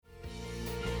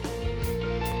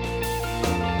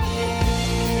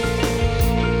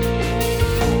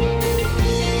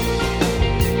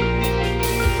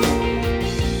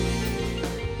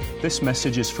This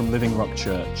message is from Living Rock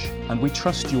Church, and we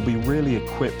trust you'll be really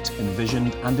equipped,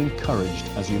 envisioned, and encouraged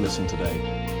as you listen today.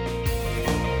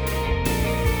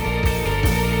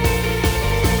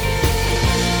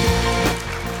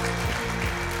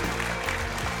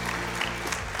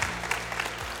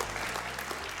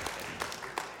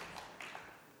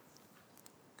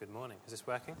 Good morning. Is this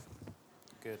working?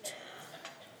 Good.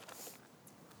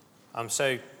 I'm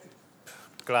so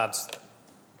glad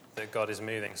that God is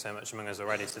moving so much among us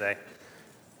already today.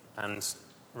 And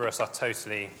Russ, I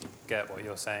totally get what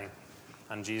you're saying.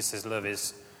 And Jesus' love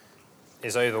is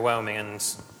overwhelming, and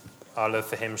our love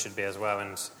for him should be as well.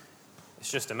 And it's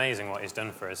just amazing what he's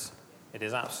done for us. It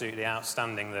is absolutely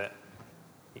outstanding that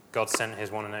God sent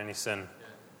his one and only Son,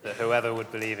 that whoever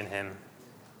would believe in him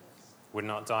would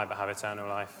not die but have eternal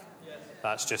life.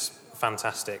 That's just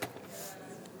fantastic.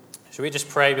 Should we just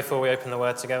pray before we open the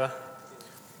word together?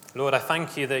 Lord, I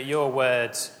thank you that your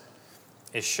word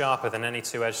is sharper than any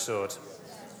two-edged sword.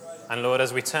 And Lord,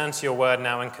 as we turn to your word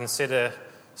now and consider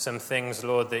some things,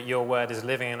 Lord, that your word is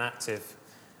living and active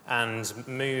and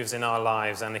moves in our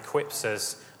lives and equips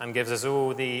us and gives us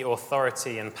all the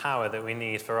authority and power that we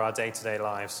need for our day-to-day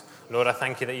lives. Lord, I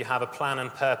thank you that you have a plan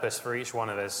and purpose for each one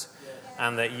of us,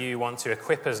 and that you want to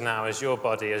equip us now as your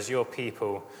body, as your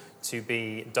people, to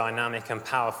be dynamic and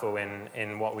powerful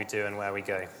in what we do and where we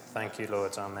go. Thank you,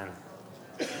 Lord. Amen.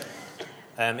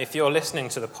 If you're listening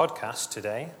to the podcast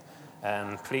today,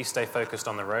 please stay focused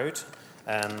on the road,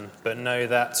 but know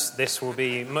that this will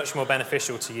be much more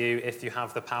beneficial to you if you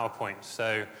have the PowerPoint.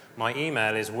 So my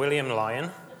email is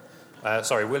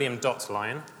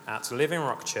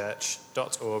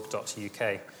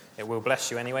william.lyon@livingrockchurch.org.uk. It will bless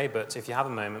you anyway, but if you have a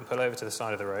moment, pull over to the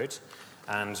side of the road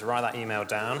and write that email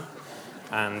down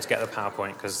and get the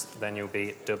PowerPoint, because then you'll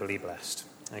be doubly blessed.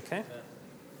 Okay?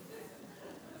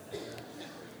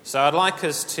 So I'd like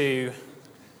us to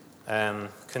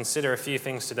consider a few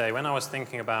things today. When I was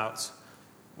thinking about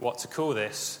what to call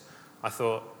this, I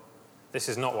thought, this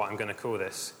is not what I'm going to call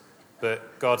this.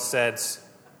 But God said,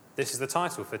 this is the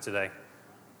title for today.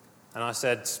 And I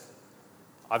said,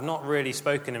 I've not really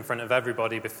spoken in front of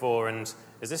everybody before, and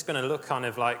is this going to look kind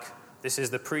of like this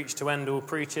is the preach to end all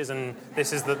preachers, and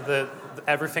this is the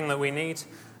everything that we need?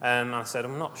 I said,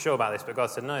 I'm not sure about this, but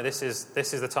God said, no, this is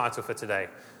the title for today.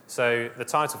 So the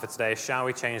title for today is Shall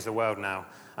We Change the World Now?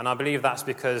 And I believe that's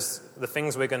because the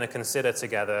things we're going to consider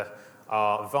together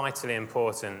are vitally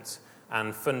important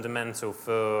and fundamental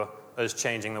for us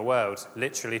changing the world,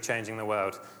 literally changing the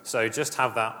world. So just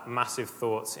have that massive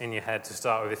thought in your head to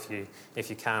start with if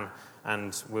you can,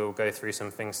 and we'll go through some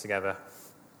things together.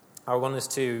 I want us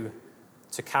to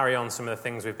carry on some of the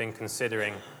things we've been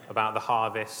considering about the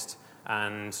harvest,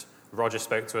 and Roger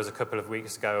spoke to us a couple of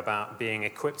weeks ago about being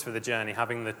equipped for the journey,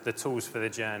 having the tools for the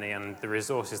journey and the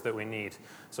resources that we need.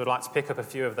 So I'd like to pick up a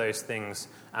few of those things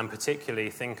and particularly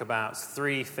think about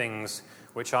three things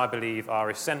which I believe are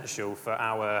essential for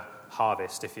our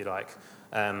harvest, if you like.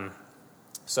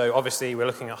 So obviously we're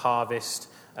looking at harvest.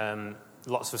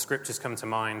 Lots of scriptures come to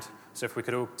mind. So if we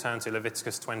could all turn to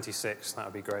Leviticus 26, that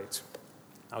would be great.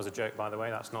 That was a joke, by the way.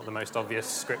 That's not the most obvious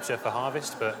scripture for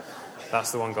harvest, but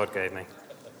that's the one God gave me.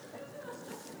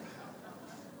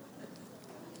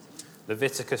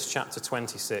 Leviticus chapter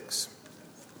 26.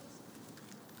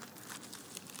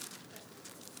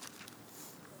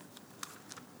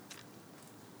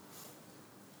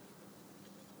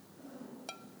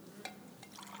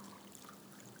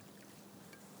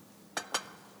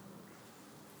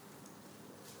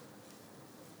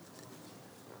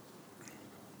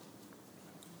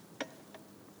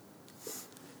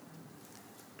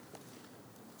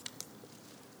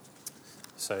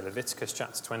 So Leviticus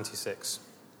chapter 26,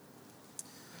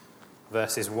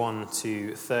 verses 1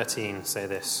 to 13 say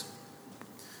this.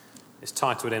 It's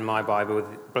titled in my Bible,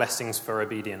 Blessings for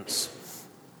Obedience.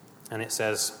 And it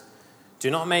says, Do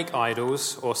not make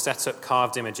idols or set up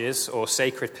carved images or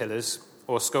sacred pillars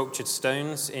or sculptured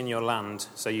stones in your land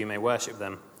so you may worship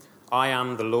them. I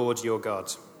am the Lord your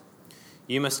God.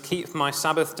 You must keep my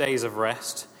Sabbath days of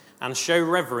rest and show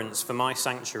reverence for my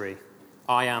sanctuary.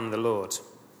 I am the Lord.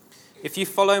 If you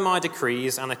follow my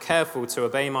decrees and are careful to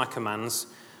obey my commands,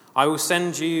 I will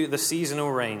send you the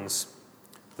seasonal rains.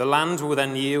 The land will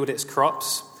then yield its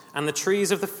crops, and the trees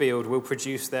of the field will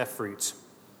produce their fruit.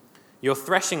 Your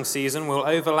threshing season will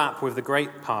overlap with the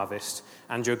grape harvest,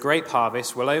 and your grape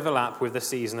harvest will overlap with the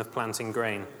season of planting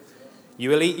grain. You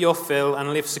will eat your fill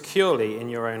and live securely in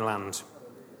your own land.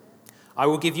 I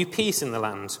will give you peace in the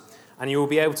land, and you will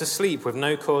be able to sleep with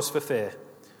no cause for fear.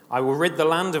 I will rid the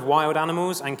land of wild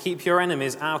animals and keep your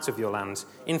enemies out of your land.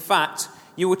 In fact,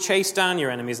 you will chase down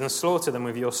your enemies and slaughter them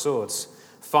with your swords.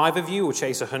 5 of you will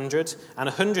chase 100, and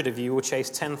 100 of you will chase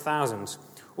 10,000.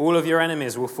 All of your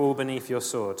enemies will fall beneath your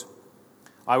sword.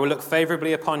 I will look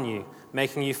favorably upon you,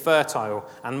 making you fertile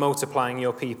and multiplying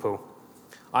your people.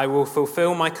 I will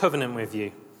fulfill my covenant with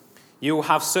you. You will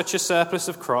have such a surplus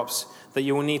of crops that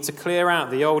you will need to clear out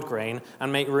the old grain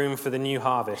and make room for the new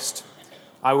harvest.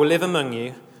 I will live among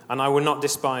you, and I will not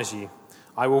despise you.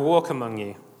 I will walk among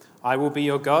you. I will be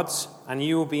your God, and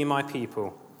you will be my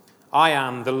people. I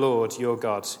am the Lord your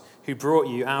God, who brought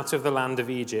you out of the land of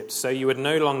Egypt, so you would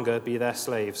no longer be their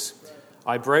slaves.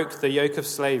 I broke the yoke of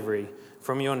slavery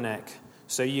from your neck,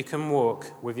 so you can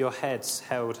walk with your heads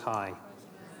held high.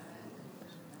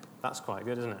 That's quite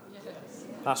good, isn't it?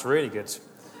 That's really good.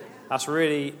 That's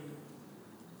really,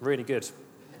 really good.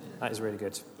 That is really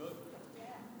good.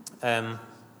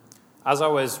 As I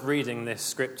was reading this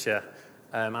scripture,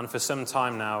 and for some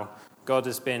time now, God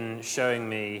has been showing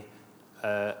me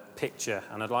a picture,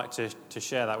 and I'd like to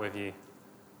share that with you,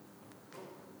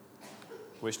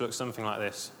 which looks something like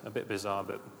this. A bit bizarre,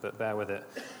 but bear with it.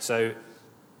 So,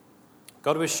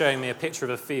 God was showing me a picture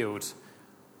of a field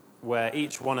where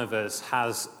each one of us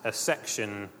has a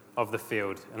section of the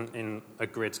field in a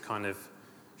grid kind of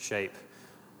shape.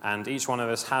 And each one of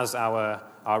us has our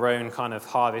own kind of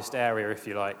harvest area, if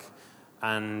you like.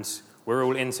 And we're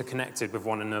all interconnected with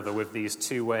one another with these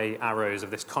two-way arrows of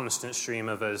this constant stream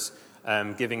of us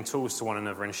giving tools to one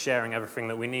another and sharing everything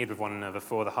that we need with one another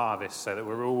for the harvest, so that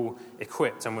we're all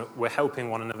equipped and we're helping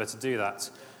one another to do that.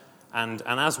 And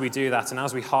as we do that, and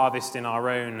as we harvest in our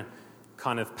own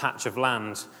kind of patch of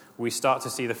land, we start to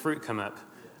see the fruit come up,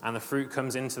 and the fruit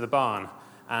comes into the barn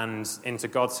and into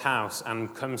God's house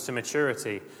and comes to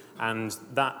maturity, and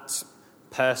that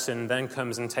person then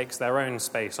comes and takes their own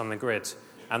space on the grid,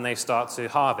 and they start to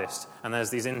harvest, and there's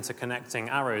these interconnecting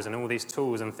arrows and all these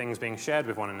tools and things being shared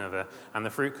with one another, and the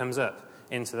fruit comes up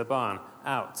into the barn,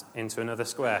 out into another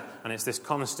square, and it's this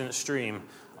constant stream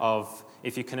of,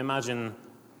 if you can imagine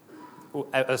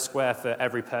a square for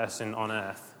every person on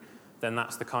earth, then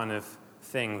that's the kind of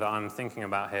thing that I'm thinking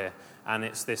about here. And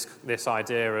it's this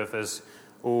idea of us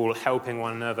all helping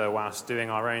one another whilst doing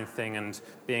our own thing and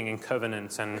being in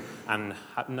covenant and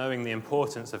knowing the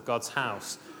importance of God's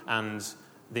house and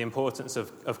the importance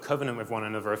of covenant with one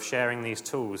another, of sharing these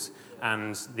tools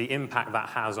and the impact that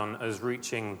has on us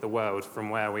reaching the world from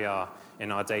where we are in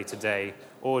our day-to-day,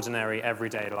 ordinary,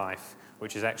 everyday life,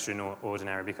 which is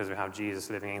extraordinary because we have Jesus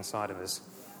living inside of us.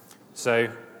 So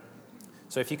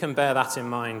if you can bear that in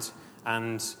mind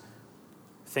and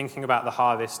thinking about the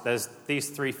harvest, there's these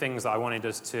 3 things that I wanted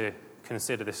us to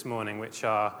consider this morning, which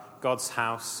are God's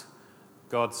house,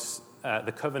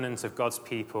 the covenant of God's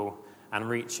people, and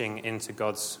reaching into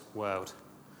God's world.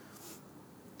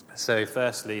 So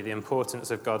firstly, the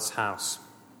importance of God's house.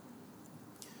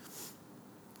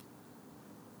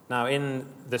 Now, in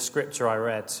the scripture I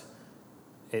read,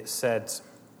 it said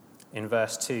in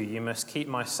verse 2, "You must keep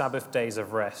my Sabbath days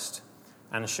of rest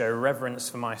and show reverence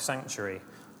for my sanctuary.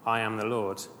 I am the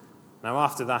Lord." Now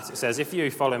after that it says, "If you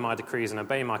follow my decrees and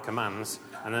obey my commands,"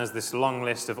 and there's this long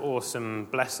list of awesome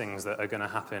blessings that are going to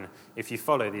happen if you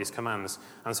follow these commands.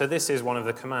 And so this is one of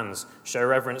the commands: show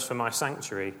reverence for my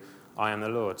sanctuary. I am the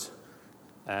Lord.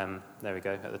 There we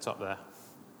go, at the top there.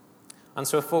 And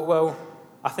so I thought, well,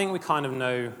 I think we kind of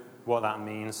know what that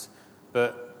means,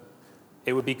 but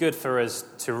it would be good for us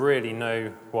to really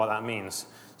know what that means.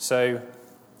 So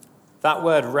that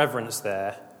word reverence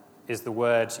there is the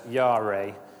word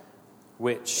yareh,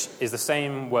 which is the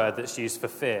same word that's used for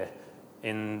fear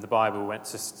in the Bible,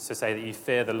 to say that you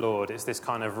fear the Lord. It's this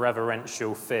kind of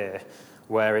reverential fear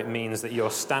where it means that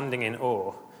you're standing in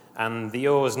awe. And the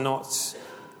awe is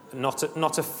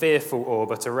not a fearful awe,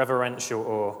 but a reverential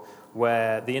awe,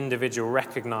 where the individual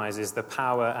recognizes the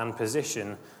power and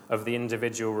position of the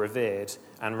individual revered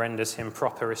and renders him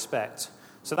proper respect.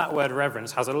 So that word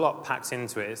reverence has a lot packed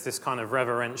into it. It's this kind of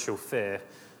reverential fear,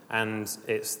 and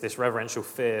it's this reverential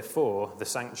fear for the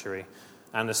sanctuary.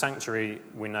 And the sanctuary,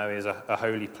 we know, is a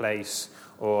holy place,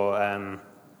 or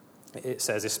it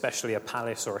says especially a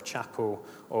palace or a chapel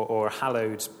or a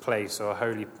hallowed place or a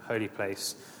holy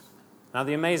place. Now,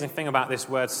 the amazing thing about this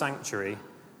word sanctuary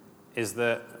is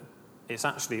that it's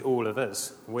actually all of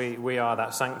us. We are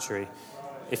that sanctuary.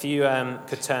 If you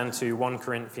could turn to 1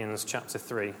 Corinthians chapter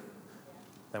 3,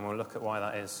 then we'll look at why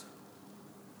that is.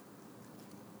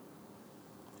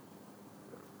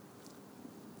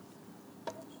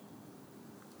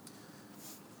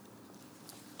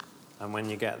 And when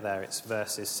you get there, it's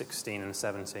verses 16 and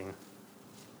 17.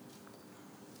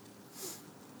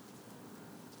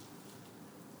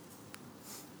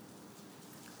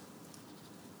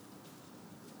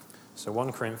 So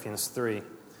 1 Corinthians 3,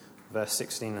 verse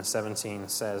 16 and 17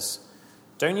 says,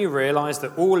 "Don't you realize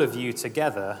that all of you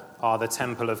together are the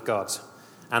temple of God,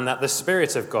 and that the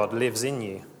Spirit of God lives in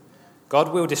you? God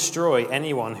will destroy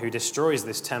anyone who destroys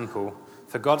this temple,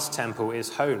 for God's temple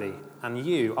is holy, and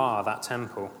you are that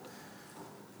temple."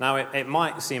 Now, it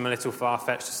might seem a little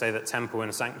far-fetched to say that temple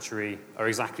and sanctuary are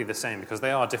exactly the same, because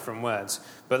they are different words.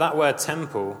 But that word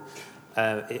temple,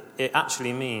 it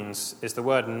actually means, is the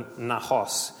word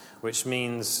nahos, which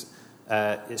means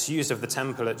it's used of the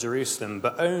temple at Jerusalem,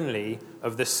 but only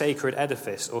of the sacred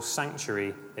edifice or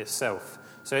sanctuary itself.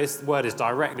 So this word is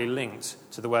directly linked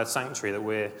to the word sanctuary that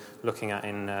we're looking at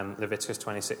in Leviticus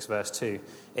 26, verse 2.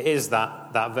 It is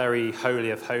that very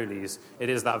holy of holies. It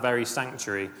is that very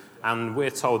sanctuary. And we're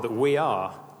told that we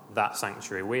are that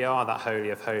sanctuary. We are that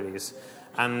holy of holies.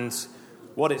 And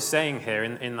what it's saying here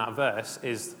in that verse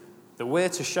is that we're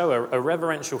to show a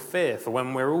reverential fear for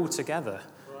when we're all together.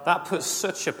 That puts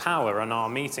such a power on our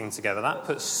meeting together. That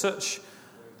puts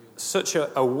such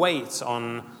a weight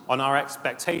on our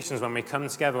expectations when we come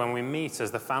together, when we meet as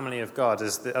the family of God,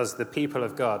 as the people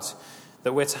of God,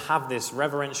 that we're to have this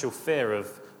reverential fear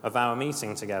of our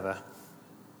meeting together.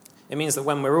 It means that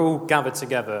when we're all gathered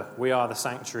together, we are the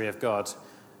sanctuary of God,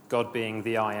 God being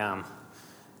the I am,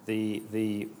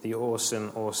 the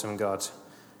awesome, awesome God.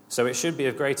 So it should be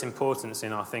of great importance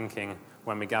in our thinking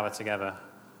when we gather together.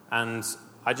 And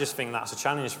I just think that's a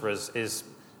challenge for us, is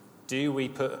do we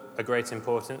put a great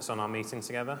importance on our meeting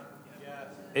together? Yes.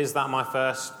 Is that my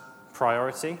first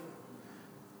priority?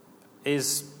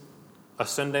 Is a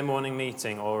Sunday morning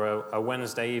meeting or a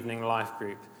Wednesday evening life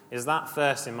group, is that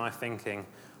first in my thinking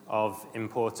of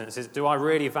importance? Do I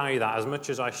really value that as much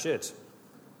as I should?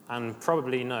 And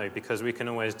probably no, because we can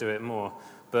always do it more.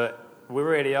 But we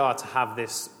really are to have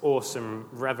this awesome,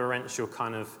 reverential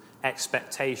kind of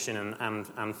expectation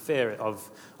and fear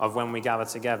of when we gather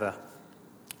together.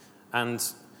 And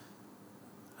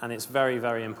it's very,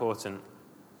 very important.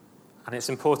 And it's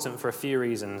important for a few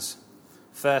reasons.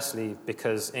 Firstly,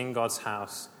 because in God's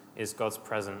house is God's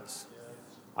presence.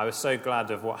 I was so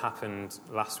glad of what happened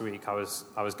last week. I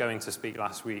was going to speak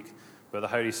last week, but the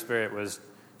Holy Spirit was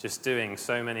just doing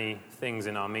so many things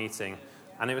in our meeting.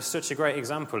 And it was such a great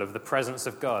example of the presence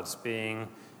of God being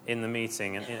in the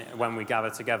meeting and when we gather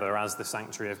together as the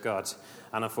sanctuary of God.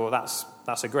 And I thought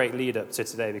that's a great lead up to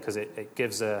today, because it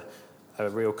gives a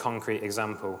real concrete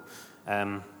example.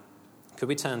 Could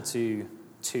we turn to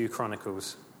 2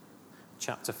 Chronicles,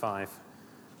 chapter 5,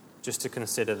 just to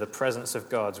consider the presence of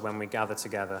God when we gather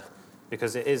together,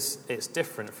 because it's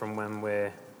different from when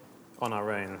we're on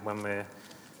our own, when we're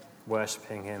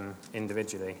worshipping him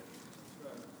individually.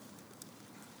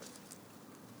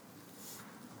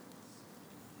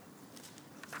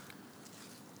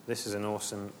 This is an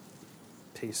awesome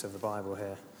piece of the Bible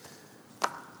here.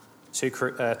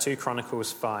 2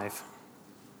 Chronicles 5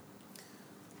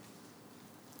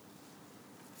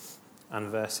 and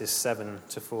verses 7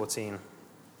 to 14.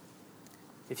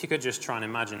 If you could just try and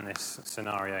imagine this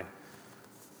scenario.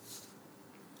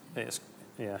 It's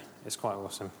quite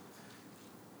awesome.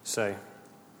 So,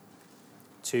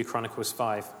 2 Chronicles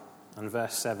 5 and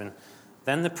verse 7.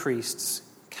 Then the priests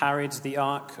carried the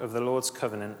ark of the Lord's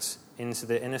covenant into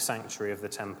the inner sanctuary of the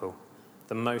temple,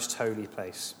 the most holy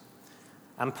place,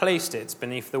 and placed it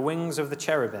beneath the wings of the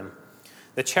cherubim.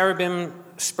 The cherubim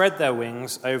spread their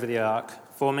wings over the ark,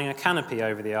 forming a canopy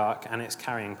over the ark and its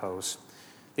carrying poles.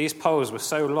 These poles were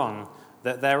so long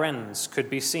that their ends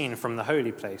could be seen from the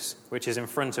holy place, which is in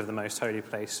front of the most holy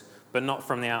place, but not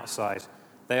from the outside.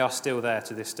 They are still there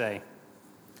to this day.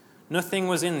 Nothing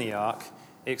was in the ark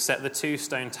except the 2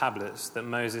 stone tablets that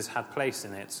Moses had placed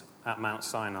in it at Mount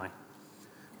Sinai,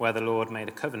 where the Lord made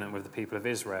a covenant with the people of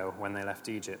Israel when they left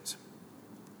Egypt.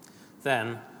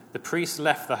 Then the priests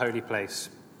left the holy place.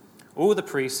 All the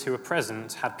priests who were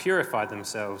present had purified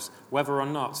themselves, whether or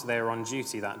not they were on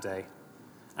duty that day.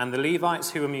 And the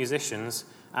Levites who were musicians,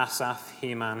 Asaph,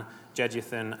 Heman,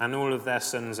 Jeduthun, and all of their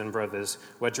sons and brothers,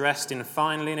 were dressed in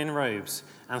fine linen robes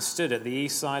and stood at the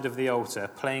east side of the altar,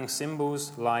 playing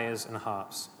cymbals, lyres, and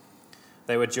harps.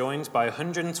 They were joined by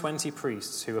 120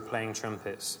 priests who were playing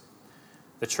trumpets.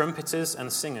 The trumpeters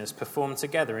and singers performed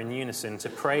together in unison to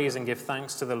praise and give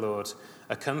thanks to the Lord.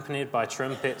 Accompanied by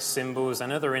trumpets, cymbals,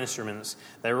 and other instruments,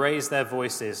 they raised their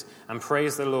voices and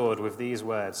praised the Lord with these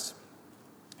words: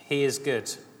 "He is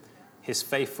good. His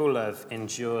faithful love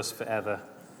endures forever."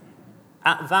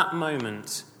 At that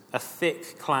moment, a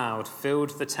thick cloud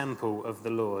filled the temple of the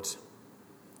Lord.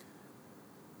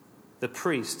 The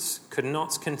priests could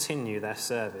not continue their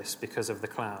service because of the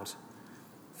cloud,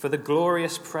 for the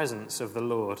glorious presence of the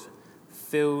Lord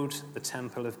filled the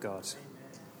temple of God.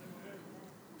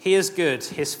 He is good.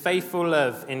 His faithful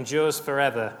love endures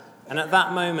forever. And at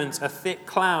that moment, a thick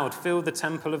cloud filled the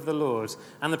temple of the Lord,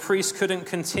 and the priests couldn't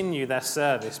continue their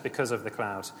service because of the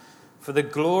cloud, for the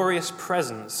glorious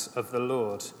presence of the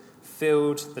Lord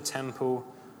filled the temple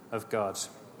of God.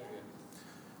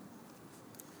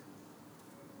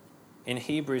 In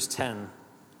Hebrews 10,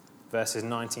 verses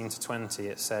 19 to 20,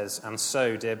 it says, "And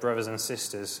so, dear brothers and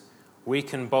sisters, we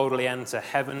can boldly enter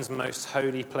heaven's most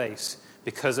holy place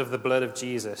because of the blood of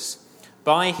Jesus.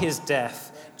 By his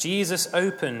death, Jesus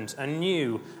opened a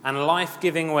new and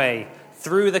life-giving way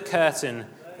through the curtain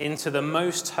into the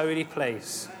most holy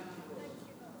place."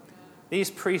 These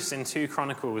priests in 2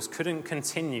 Chronicles couldn't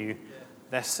continue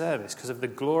their service because of the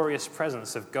glorious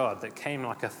presence of God that came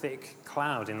like a thick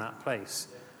cloud in that place.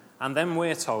 And then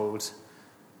we're told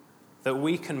that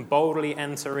we can boldly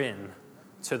enter in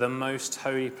to the most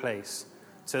holy place,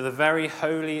 to the very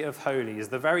holy of holies,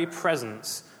 the very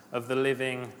presence of the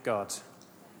living God.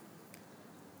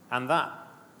 And that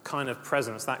kind of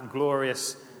presence, that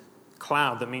glorious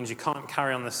cloud that means you can't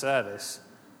carry on the service,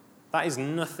 that is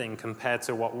nothing compared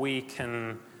to what we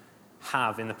can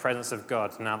have in the presence of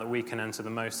God now that we can enter the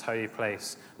most holy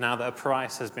place, now that a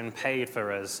price has been paid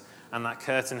for us and that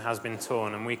curtain has been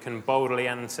torn and we can boldly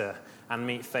enter and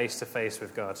meet face to face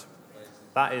with God.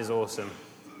 That is awesome.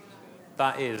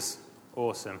 That is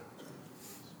awesome.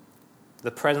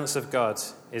 The presence of God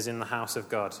is in the house of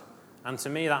God. And to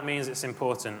me, that means it's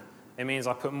important. It means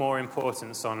I put more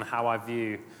importance on how I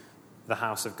view the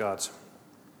house of God.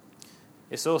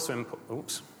 It's also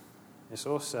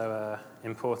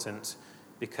important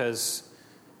because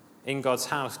in God's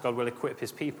house, God will equip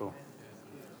his people.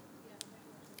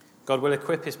 God will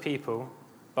equip his people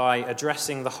by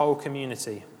addressing the whole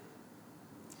community.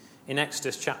 In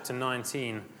Exodus chapter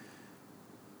 19,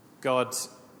 God,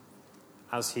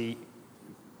 as he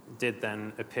did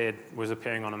then, was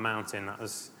appearing on a mountain. That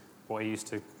was what he used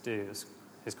to do. It was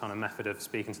his kind of method of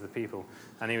speaking to the people.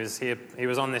 And he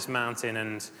was on this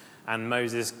mountain, and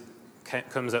Moses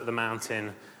comes up the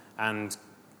mountain, and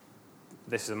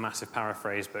this is a massive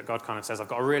paraphrase, but God kind of says, "I've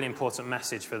got a really important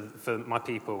message for my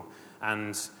people,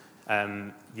 and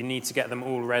you need to get them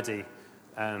all ready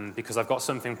because I've got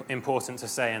something important to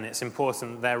say, and it's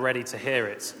important they're ready to hear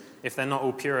it. If they're not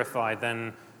all purified,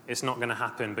 then it's not going to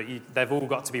happen, but they've all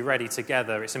got to be ready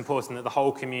together. It's important that the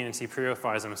whole community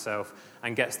purifies themselves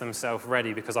and gets themselves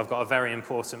ready because I've got a very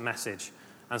important message."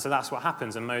 And so that's what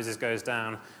happens, and Moses goes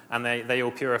down, and they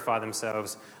all purify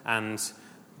themselves, and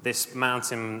this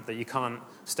mountain that you can't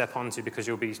step onto because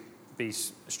you'll be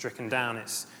stricken down,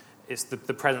 it's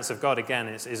the presence of God again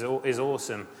is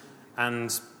awesome.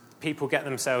 And people get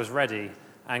themselves ready,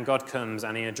 and God comes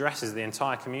and he addresses the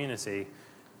entire community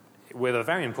with a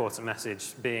very important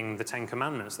message, being the 10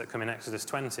 Commandments that come in Exodus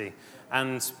 20.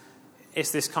 And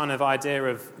it's this kind of idea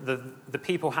of the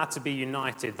people had to be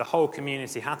united, the whole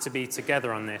community had to be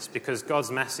together on this because God's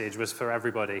message was for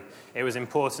everybody. It was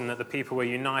important that the people were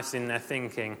united in their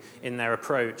thinking, in their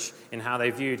approach, in how they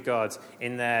viewed God,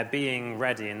 in their being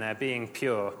ready, in their being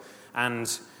pure.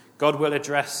 And God will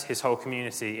address his whole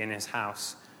community in his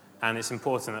house. And it's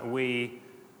important that we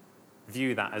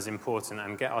view that as important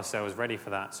and get ourselves ready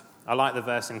for that. I like the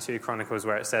verse in 2 Chronicles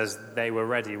where it says they were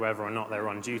ready whether or not they were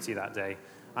on duty that day.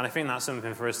 And I think that's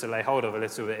something for us to lay hold of a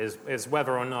little bit, is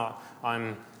whether or not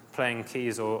I'm playing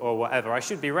keys or whatever. I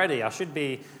should be ready. I should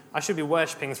be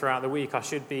worshipping throughout the week. I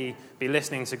should be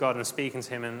listening to God and speaking to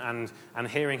him and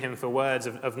hearing him for words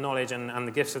of knowledge and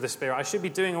the gifts of the Spirit. I should be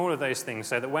doing all of those things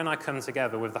so that when I come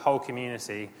together with the whole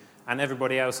community and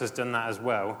everybody else has done that as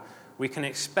well, we can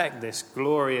expect this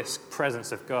glorious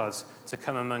presence of God to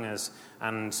come among us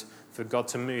and for God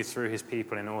to move through his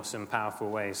people in awesome, powerful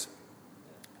ways.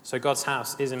 So God's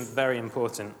house is very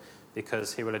important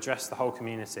because he will address the whole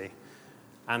community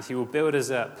and he will build us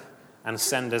up and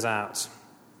send us out.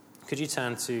 Could you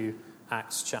turn to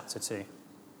Acts chapter 2?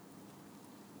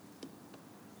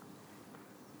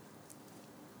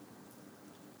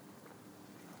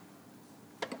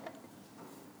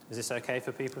 Is this okay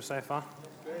for people so far?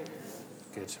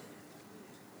 Good.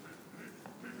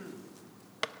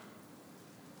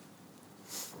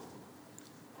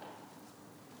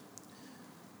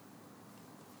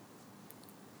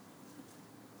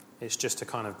 It's just a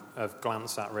kind of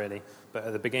glance at, really. But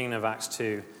at the beginning of Acts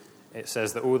 2, it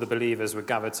says that all the believers were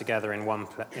gathered together in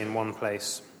one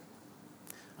place.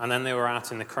 And then they were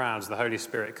out in the crowds. The Holy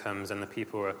Spirit comes and the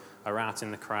people are out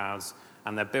in the crowds.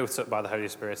 And they're built up by the Holy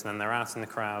Spirit. And then they're out in the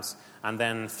crowds. And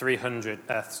then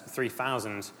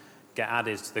 3,000 get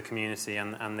added to the community.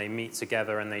 And they meet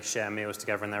together and they share meals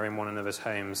together. And they're in one another's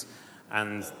homes.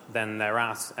 and then they're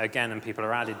out again, and people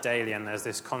are added daily, and there's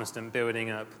this constant building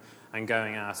up and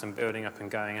going out and building up and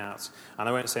going out. And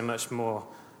I won't say much more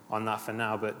on that for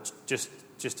now, but just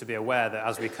to be aware that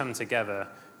as we come together,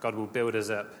 God will build us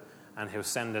up and he'll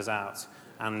send us out.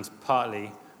 And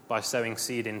partly by sowing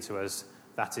seed into us,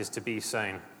 that is to be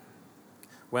sown.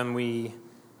 When we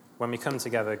come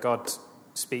together, God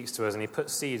speaks to us and he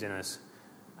puts seed in us.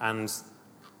 And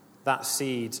that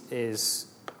seed is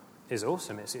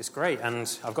awesome. It's great.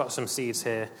 And I've got some seeds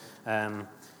here.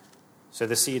 So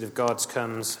the seed of God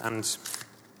comes, and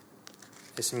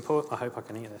it's important. I hope I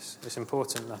can eat this. It's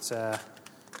important that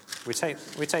we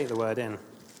take the word in.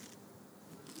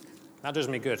 That does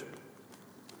me good.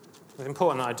 It's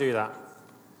important that I do that.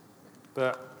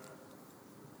 But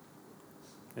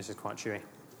this is quite chewy.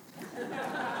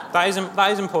 That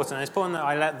is important. It's important that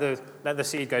I let the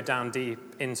seed go down deep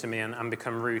into me and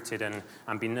become rooted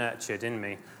and be nurtured in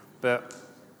me. But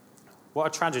what a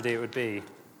tragedy it would be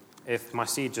if my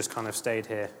seed just kind of stayed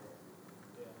here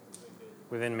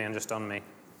within me and just on me.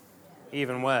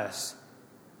 Even worse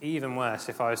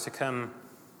if I was to come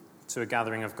to a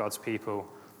gathering of God's people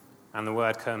and the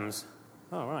word comes,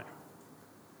 oh, right.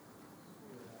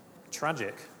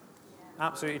 Tragic.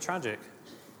 Absolutely tragic.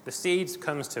 The seed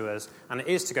comes to us, and it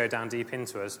is to go down deep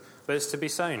into us, but it's to be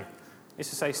sown. It's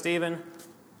to say, Stephen,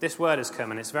 this word has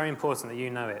come, and it's very important that you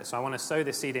know it. So I want to sow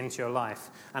this seed into your life,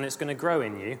 and it's going to grow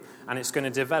in you, and it's going to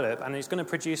develop, and it's going to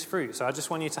produce fruit. So I just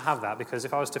want you to have that, because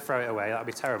if I was to throw it away, that would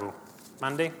be terrible.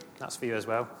 Mandy, that's for you as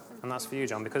well, and that's for you,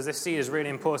 John, because this seed is really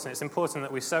important. It's important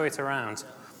that we sow it around,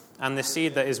 and the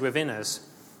seed that is within us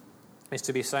is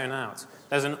to be sown out.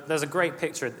 There's a great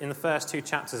picture in the first 2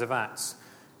 chapters of Acts.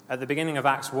 At the beginning of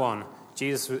Acts 1,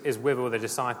 Jesus is with all the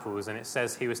disciples, and it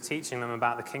says he was teaching them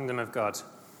about the kingdom of God.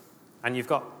 And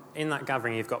in that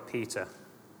gathering, you've got Peter.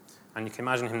 And you can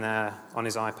imagine him there on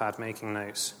his iPad making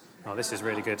notes. Oh, this is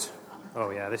really good. Oh,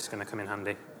 yeah, this is going to come in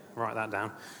handy. Write that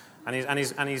down. And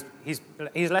he's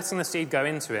letting the seed go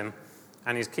into him,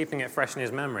 and he's keeping it fresh in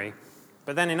his memory.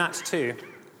 But then in Acts 2,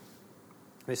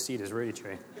 this seed is really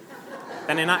true.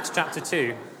 Then in Acts chapter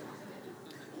 2,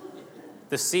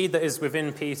 the seed that is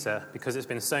within Peter, because it's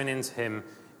been sown into him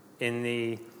in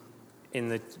the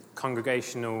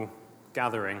congregational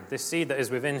gathering, this seed that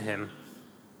is within him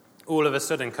all of a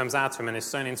sudden comes out of him and is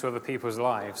sown into other people's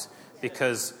lives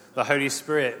because the Holy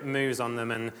Spirit moves on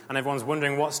them and everyone's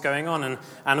wondering what's going on.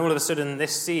 And all of a sudden,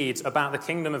 this seed about the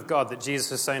kingdom of God that Jesus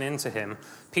has sown into him,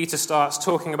 Peter starts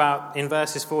talking about in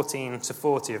verses 14 to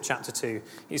 40 of chapter 2.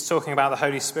 He's talking about the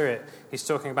Holy Spirit. He's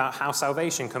talking about how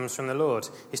salvation comes from the Lord.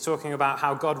 He's talking about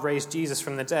how God raised Jesus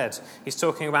from the dead. He's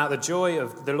talking about the joy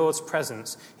of the Lord's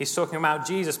presence. He's talking about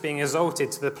Jesus being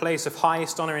exalted to the place of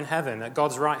highest honor in heaven at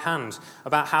God's right hand,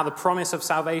 about how the promise of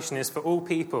salvation is for all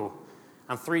people.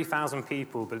 And 3,000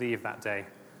 people believed that day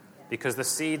because the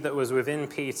seed that was within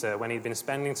Peter when he'd been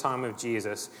spending time with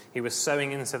Jesus, he was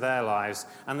sowing into their lives,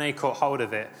 and they caught hold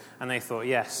of it, and they thought,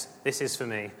 yes, this is for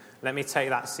me. Let me take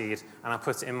that seed, and I'll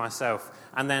put it in myself.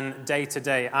 And then day to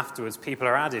day afterwards, people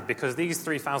are added because these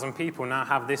 3,000 people now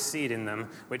have this seed in them,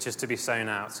 which is to be sown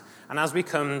out. And as we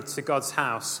come to God's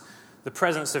house, the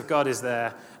presence of God is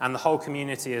there, and the whole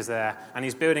community is there, and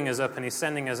he's building us up, and he's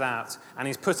sending us out, and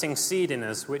he's putting seed in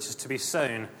us, which is to be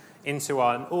sown into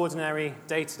our ordinary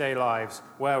day-to-day lives,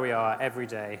 where we are every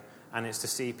day, and it's to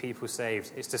see people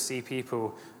saved. It's to see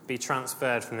people be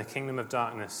transferred from the kingdom of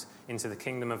darkness into the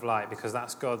kingdom of light, because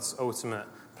that's God's ultimate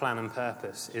plan and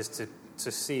purpose, is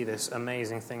to see this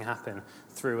amazing thing happen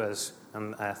through us,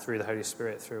 and through the Holy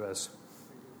Spirit through us.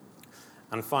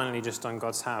 And finally, just on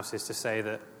God's house, is to say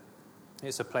that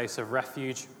it's a place of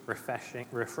refuge,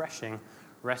 refreshing,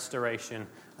 restoration,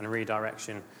 and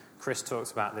redirection. Chris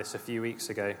talked about this a few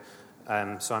weeks ago,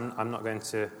 so I'm not going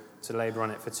to labour on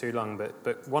it for too long.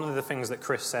 But one of the things that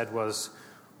Chris said was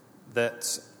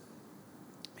that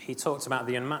he talked about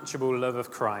the unmatchable love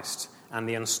of Christ and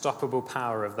the unstoppable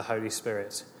power of the Holy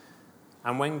Spirit.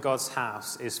 And when God's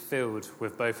house is filled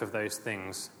with both of those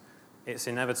things, it's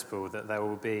inevitable that there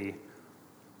will be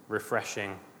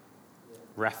refreshing,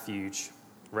 refuge,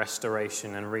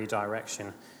 restoration, and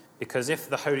redirection. Because if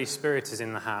the Holy Spirit is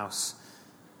in the house,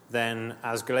 then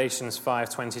as Galatians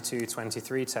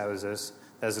 5:22-23 tells us,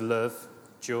 there's love,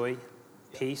 joy,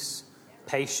 peace,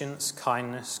 patience,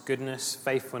 kindness, goodness,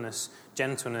 faithfulness,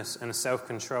 gentleness, and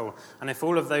self-control. And if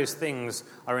all of those things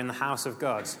are in the house of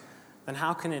God, then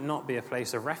how can it not be a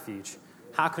place of refuge?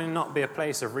 How can it not be a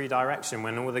place of redirection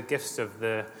when all the gifts of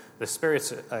the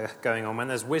Spirit are going on, when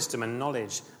there's wisdom and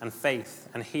knowledge and faith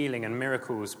and healing and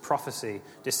miracles, prophecy,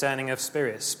 discerning of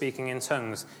spirits, speaking in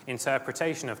tongues,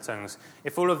 interpretation of tongues?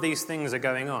 If all of these things are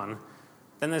going on,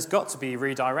 then there's got to be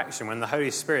redirection when the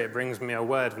Holy Spirit brings me a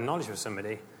word of knowledge of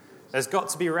somebody. There's got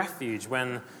to be refuge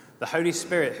when the Holy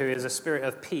Spirit, who is a spirit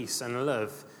of peace and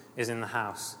love, is in the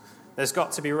house. There's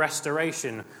got to be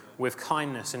restoration with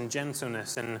kindness and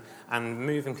gentleness and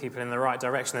moving people in the right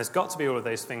direction. There's got to be all of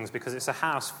those things because it's a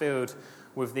house filled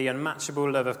with the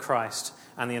unmatchable love of Christ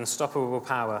and the unstoppable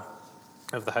power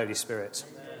of the Holy Spirit.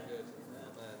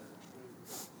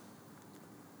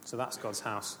 So that's God's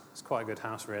house. It's quite a good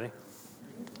house, really,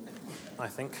 I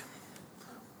think.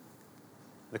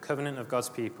 The covenant of God's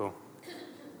people.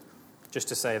 Just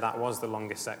to say, that was the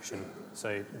longest section,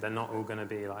 so they're not all going to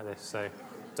be like this, so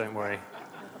don't worry.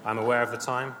 I'm aware of the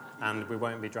time, and we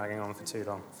won't be dragging on for too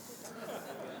long.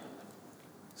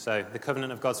 So, the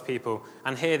covenant of God's people.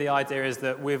 And here the idea is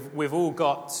that we've all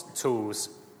got tools,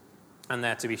 and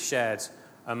they're to be shared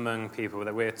among people,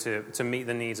 that we're to meet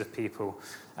the needs of people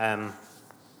and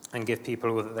give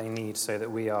people all that they need so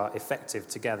that we are effective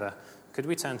together. Could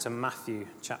we turn to Matthew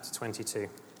chapter 22?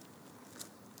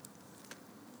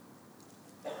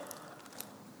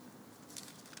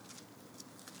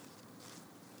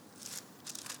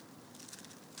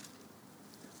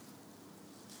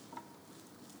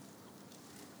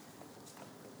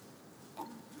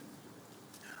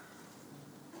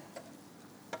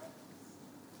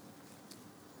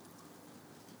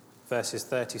 Verses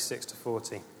 36 to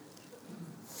 40.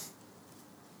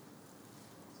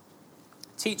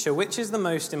 Teacher, which is the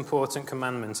most important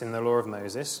commandment in the law of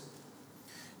Moses?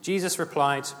 Jesus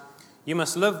replied, you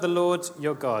must love the Lord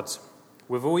your God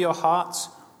with all your heart,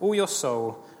 all your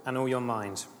soul, and all your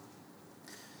mind.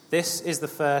 This is the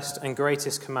first and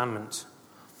greatest commandment.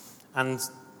 A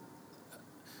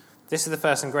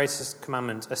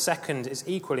second is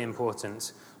equally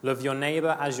important. Love your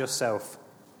neighbor as yourself.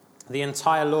 The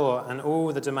entire law and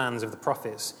all the demands of the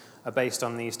prophets are based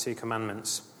on these two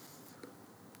commandments.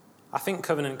 I think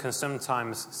covenant can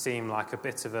sometimes seem like a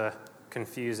bit of a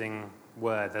confusing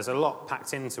word. There's a lot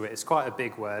packed into it. It's quite a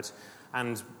big word,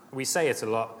 and we say it a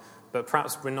lot, but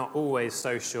perhaps we're not always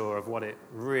so sure of what it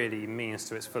really means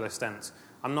to its full extent.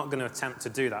 I'm not going to attempt to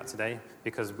do that today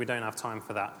because we don't have time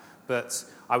for that. But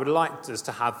I would like us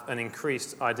to have an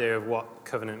increased idea of what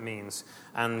covenant means.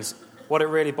 And what it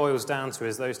really boils down to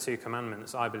is those two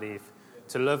commandments, I believe.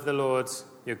 To love the Lord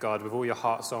your God with all your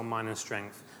heart, soul, mind, and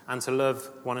strength, and to love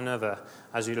one another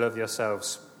as you love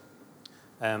yourselves.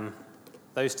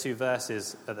 Those two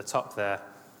verses at the top there,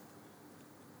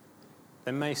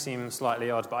 they may seem slightly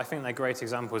odd, but I think they're great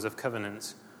examples of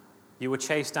covenant. You will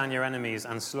chase down your enemies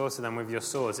and slaughter them with your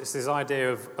swords. It's this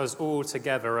idea of us all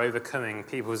together overcoming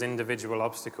people's individual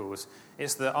obstacles.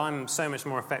 It's that I'm so much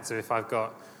more effective if I've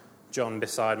got John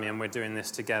beside me and we're doing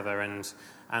this together,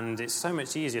 and it's so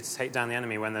much easier to take down the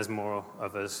enemy when there's more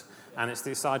of us. And it's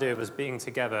this idea of us being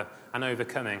together and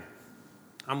overcoming.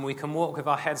 And we can walk with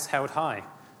our heads held high.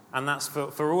 And that's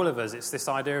for all of us. It's this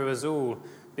idea of us all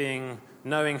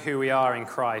knowing who we are in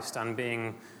Christ and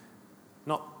being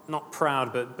not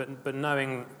proud, but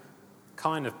knowing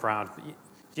kind of proud.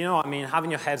 Do you know what I mean?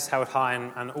 Having your heads held high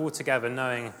and all together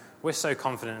knowing we're so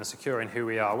confident and secure in who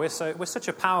we are. We're such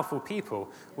a powerful people.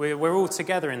 We're all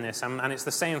together in this, and it's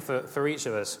the same for each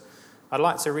of us. I'd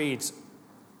like to read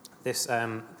this.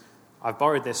 I've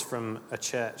borrowed this from a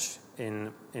church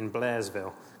in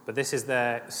Blairsville, but this is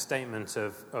their statement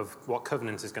of what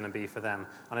covenant is going to be for them.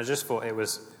 And I just thought it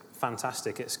was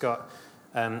fantastic. It's got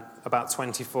about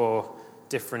 24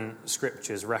 different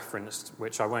scriptures referenced,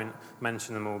 which I won't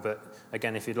mention them all, but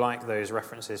again, if you'd like those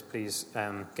references, please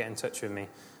get in touch with me.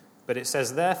 But it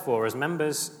says, therefore, as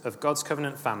members of God's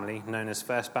covenant family, known as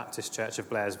First Baptist Church of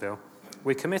Blairsville,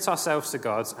 we commit ourselves to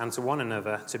God and to one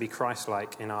another to be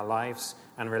Christ-like in our lives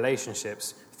and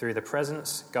relationships through the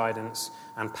presence, guidance,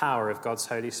 and power of God's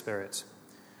Holy Spirit.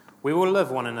 We will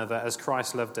love one another as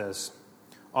Christ loved us.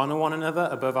 Honor one another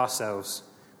above ourselves.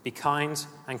 Be kind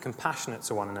and compassionate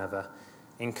to one another.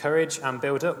 Encourage and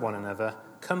build up one another.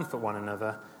 Comfort one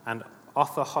another and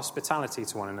offer hospitality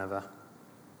to one another.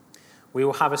 We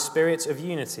will have a spirit of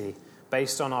unity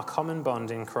based on our common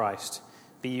bond in Christ.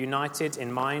 Be united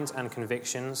in mind and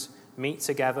convictions. Meet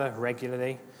together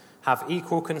regularly. Have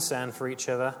equal concern for each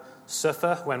other.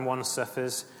 Suffer when one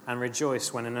suffers and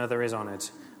rejoice when another is honored.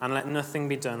 And let nothing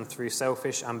be done through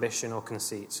selfish ambition or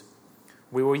conceit.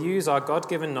 We will use our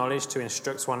God-given knowledge to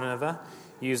instruct one another.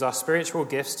 Use our spiritual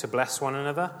gifts to bless one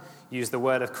another. Use the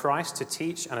word of Christ to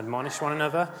teach and admonish one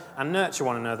another, and nurture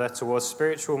one another towards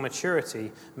spiritual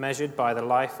maturity measured by the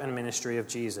life and ministry of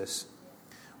Jesus.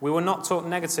 We will not talk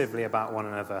negatively about one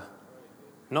another,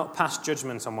 not pass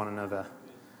judgment on one another,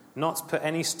 not put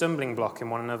any stumbling block in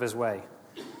one another's way.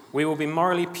 We will be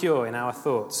morally pure in our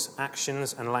thoughts,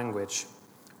 actions, and language.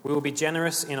 We will be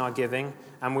generous in our giving,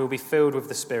 and we will be filled with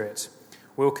the Spirit.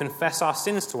 We will confess our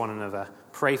sins to one another,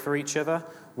 pray for each other,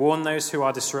 warn those who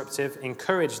are disruptive,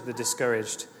 encourage the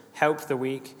discouraged, help the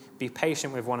weak, be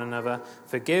patient with one another,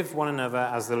 forgive one another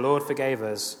as the Lord forgave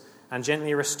us, and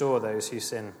gently restore those who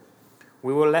sin.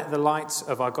 We will let the light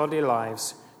of our godly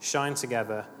lives shine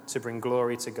together to bring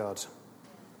glory to God.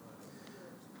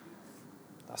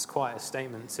 That's quite a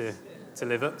statement to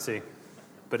live up to,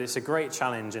 but it's a great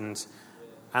challenge, and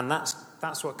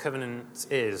that's what covenant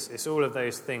is. It's all of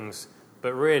those things,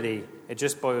 but really it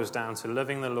just boils down to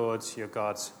loving the Lord your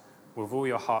God with all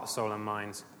your heart, soul and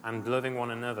mind, and loving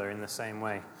one another in the same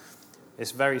way.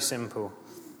 It's very simple.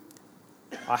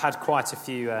 I had quite a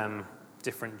few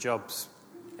different jobs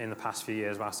in the past few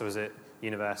years whilst I was at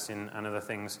university and other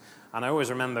things, and I always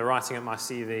remember writing up my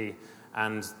CV,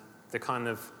 and the kind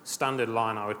of standard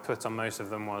line I would put on most of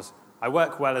them was, I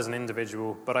work well as an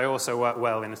individual, but I also work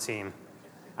well in a team.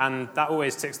 And that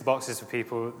always ticks the boxes for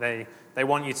people. They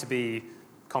want you to be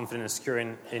confident and secure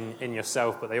in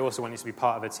yourself, but they also want you to be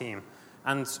part of a team.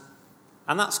 And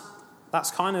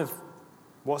that's kind of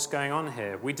what's going on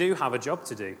here. We do have a job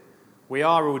to do. We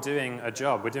are all doing a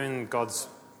job. We're doing God's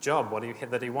job,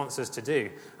 that he wants us to do.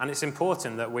 And it's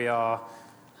important that we are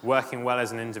working well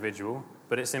as an individual,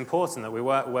 but it's important that we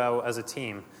work well as a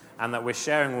team, and that we're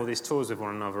sharing all these tools with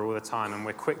one another all the time, and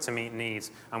we're quick to meet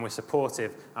needs, and we're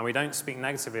supportive, and we don't speak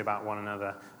negatively about one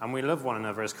another, and we love one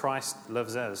another as Christ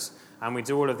loves us. And we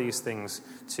do all of these things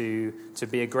to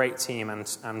be a great team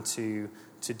and to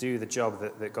do the job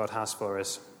that God has for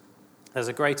us. There's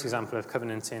a great example of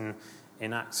covenant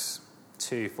in Acts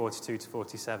 2, 42 to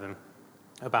 47,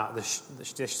 about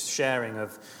the sharing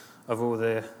of all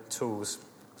the tools.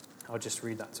 I'll just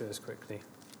read that to us quickly.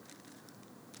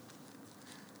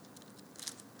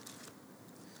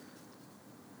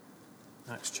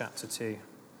 Acts chapter 2.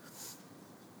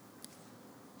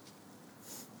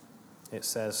 It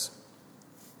says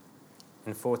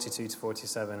in 42 to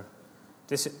 47,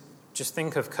 just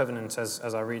think of covenant as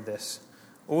I read this.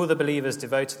 All the believers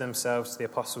devoted themselves to the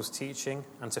apostles' teaching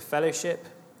and to fellowship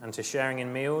and to sharing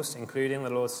in meals, including the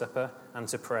Lord's Supper, and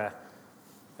to prayer.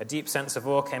 A deep sense of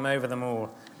awe came over them all,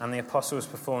 and the apostles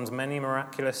performed many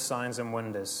miraculous signs and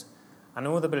wonders. And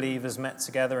all the believers met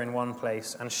together in one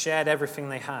place and shared everything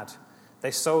they had. They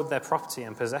sold their property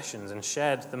and possessions and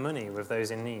shared the money with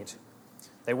those in need.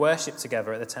 They worshipped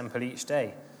together at the temple each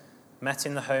day, met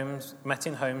in homes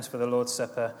for the Lord's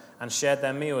Supper, and shared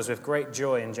their meals with great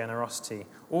joy and generosity,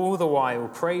 all the while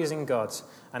praising God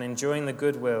and enjoying the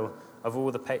goodwill of all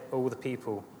the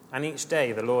people. And each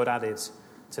day the Lord added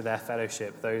to their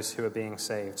fellowship those who are being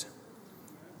saved.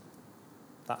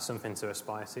 That's something to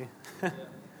aspire to.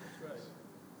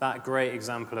 That great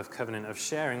example of covenant, of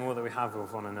sharing all that we have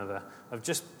with one another, of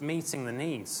just meeting the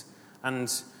needs.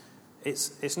 And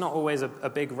it's not always a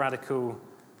big radical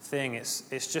thing.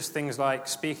 It's just things like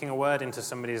speaking a word into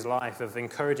somebody's life, of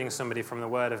encouraging somebody from the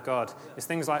Word of God. It's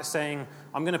things like saying,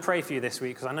 I'm going to pray for you this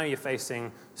week because I know you're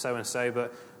facing so-and-so,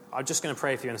 but I'm just going to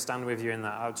pray for you and stand with you in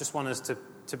that. I just want us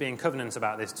to be in covenant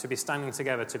about this, to be standing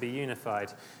together, to be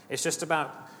unified. It's just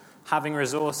about having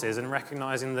resources and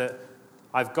recognizing that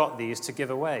I've got these to give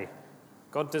away.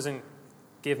 God doesn't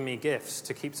give me gifts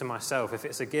to keep to myself. If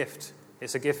it's a gift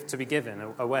to be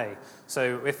given away.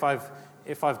 So if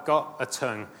I've got a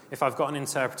tongue, if I've got an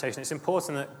interpretation, it's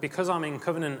important that because I'm in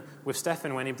covenant with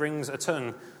Stefan when he brings a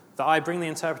tongue, that I bring the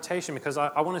interpretation, because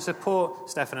I want to support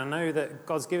Stefan. I know that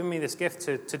God's given me this gift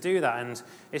to do that, and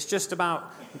it's just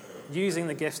about using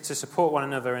the gifts to support one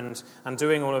another and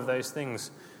doing all of those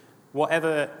things.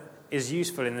 Whatever is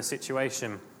useful in the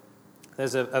situation.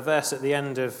 There's a verse at the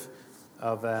end of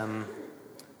a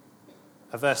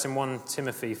verse in 1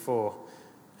 Timothy 4.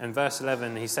 In verse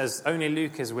 11, he says, only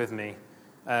Luke is with me.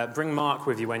 Bring Mark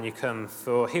with you when you come,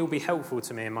 for he'll be helpful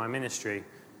to me in my ministry.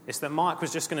 It's that Mark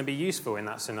was just going to be useful in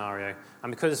that scenario.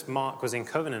 And because Mark was in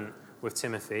covenant with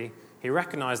Timothy, he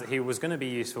recognized that he was going to be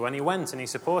useful, and he went and he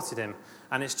supported him.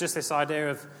 And it's just this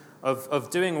idea of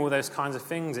doing all those kinds of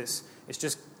things. It's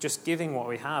just giving what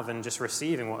we have and just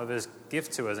receiving what others give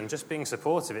to us and just being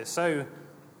supportive. It's so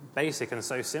basic and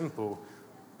so simple,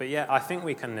 but yet I think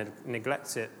we can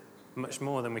neglect it much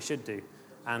more than we should do.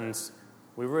 And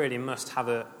we really must have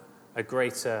a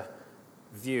greater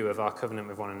view of our covenant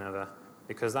with one another,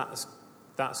 because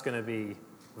that's going to be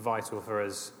vital for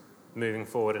us moving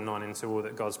forward and on into all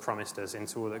that God's promised us,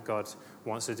 into all that God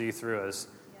wants to do through us.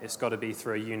 It's got to be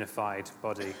through a unified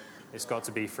body. It's got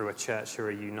to be through a church who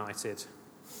are united.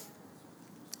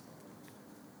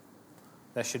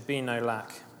 There should be no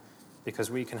lack,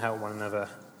 because we can help one another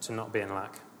to not be in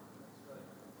lack.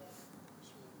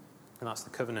 And that's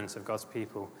the covenant of God's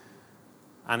people.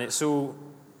 And it's all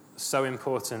so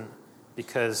important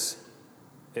because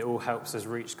it all helps us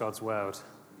reach God's world.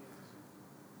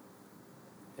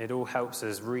 It all helps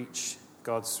us reach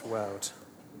God's world.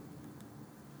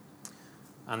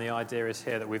 And the idea is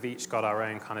here that we've each got our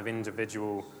own kind of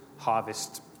individual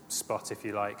harvest spot, if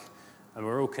you like. And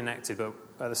we're all connected, but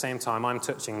at the same time, I'm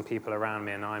touching people around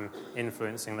me and I'm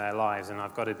influencing their lives, and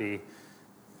I've got to be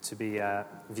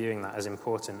viewing that as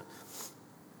important.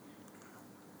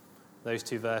 Those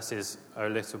two verses are a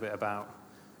little bit about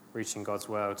reaching God's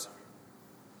world,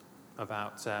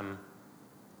 about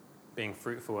being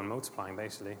fruitful and multiplying,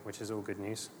 basically, which is all good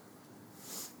news.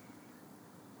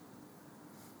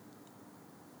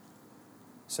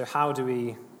 So how do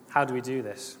we do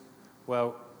this?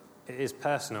 Well, it is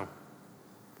personal.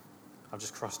 I've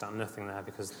just crossed out nothing there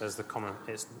because there's the common.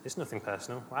 It's nothing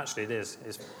personal. Well, actually, it is.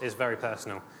 It's very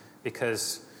personal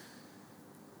because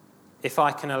if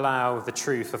I can allow the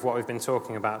truth of what we've been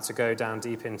talking about to go down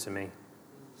deep into me,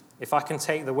 if I can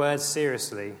take the words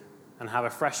seriously and have a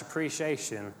fresh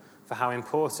appreciation for how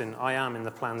important I am in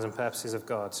the plans and purposes of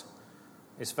God,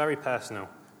 it's very personal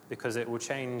because it will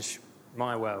change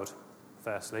my world,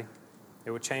 firstly.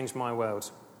 It will change my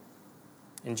world.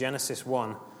 In Genesis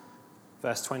 1,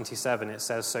 verse 27, it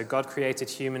says, "So God created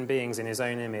human beings in his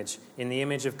own image. In the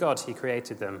image of God he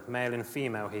created them. Male and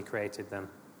female he created them."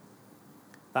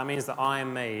 That means that I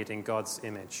am made in God's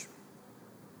image.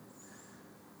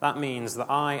 That means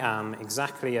that I am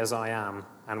exactly as I am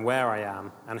and where I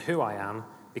am and who I am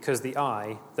because the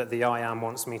I that the I am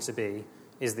wants me to be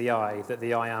is the I that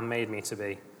the I am made me to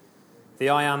be. The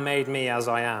I am made me as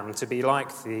I am to be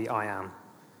like the I am.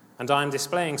 And I am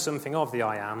displaying something of the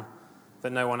I am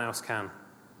that no one else can.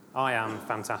 I am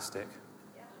fantastic.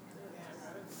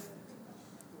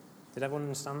 Did everyone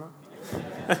understand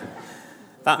that?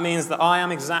 That means that I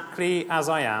am exactly as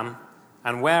I am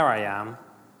and where I am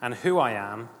and who I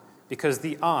am because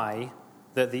the I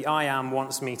that the I am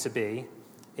wants me to be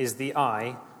is the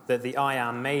I that the I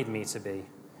am made me to be.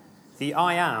 The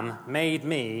I am made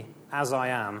me as I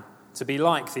am to be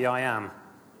like the I am.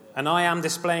 And I am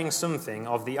displaying something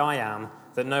of the I am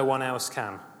that no one else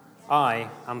can.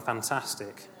 I am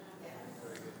fantastic.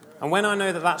 And when I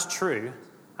know that that's true,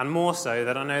 and more so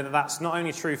that I know that that's not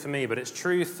only true for me, but it's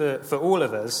true for all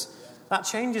of us, that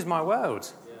changes my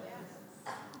world.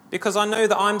 Because I know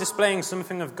that I'm displaying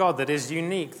something of God that is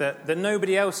unique, that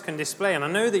nobody else can display. And I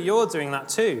know that you're doing that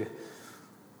too.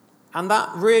 And that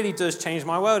really does change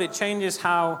my world. It changes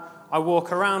how I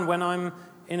walk around when I'm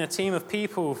in a team of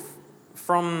people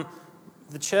from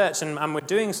the church and we're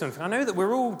doing something. I know that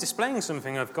we're all displaying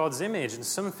something of God's image and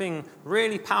something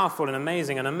really powerful and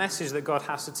amazing and a message that God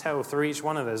has to tell through each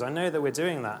one of us. I know that we're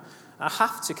doing that. I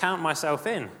have to count myself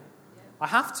in. I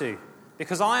have to.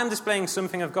 Because I am displaying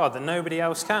something of God that nobody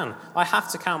else can. I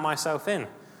have to count myself in.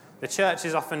 The church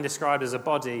is often described as a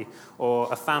body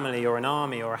or a family or an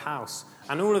army or a house.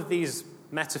 And all of these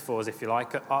metaphors, if you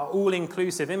like, are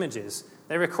all-inclusive images.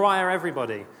 They require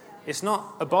everybody. It's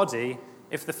not a body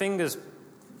if the fingers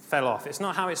fell off. It's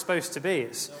not how it's supposed to be.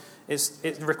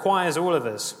 It requires all of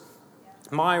us.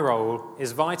 My role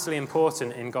is vitally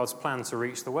important in God's plan to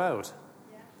reach the world.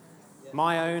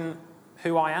 My own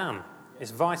who I am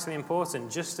is vitally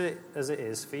important, just as it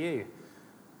is for you.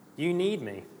 You need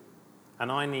me,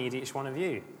 and I need each one of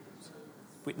you.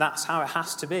 That's how it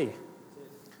has to be.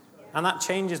 And that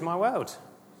changes my world.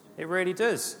 It really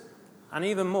does. And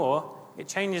even more, it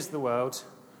changes the world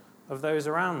of those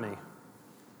around me,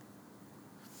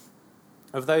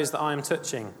 of those that I am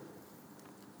touching.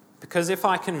 Because if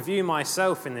I can view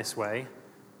myself in this way,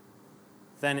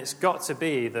 then it's got to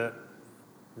be that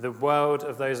the world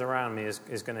of those around me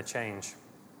is going to change.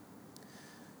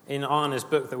 In Arna's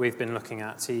book that we've been looking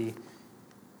at,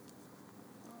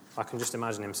 I can just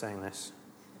imagine him saying this.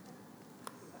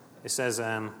 It says,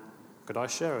 "Could I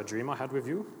share a dream I had with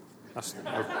you?" That's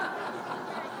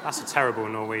a terrible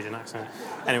Norwegian accent.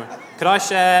 Anyway, could I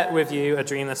share with you a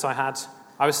dream that I had?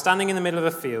 I was standing in the middle of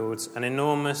a field, an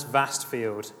enormous, vast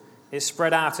field. It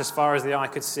spread out as far as the eye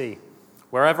could see.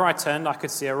 Wherever I turned, I could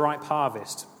see a ripe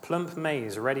harvest, plump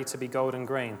maize ready to be golden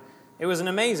grain. It was an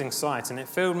amazing sight, and it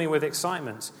filled me with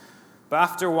excitement. But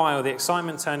after a while, the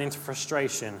excitement turned into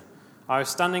frustration. I was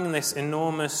standing in this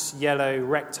enormous yellow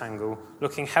rectangle,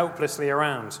 looking helplessly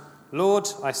around. "Lord,"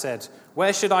 I said,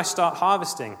 "where should I start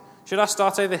harvesting? Should I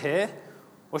start over here?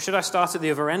 Or should I start at the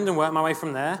other end and work my way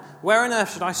from there? Where on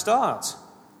earth should I start?"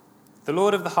 The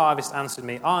Lord of the harvest answered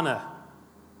me, "Arna,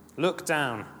 look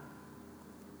down."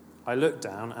 I looked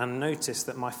down and noticed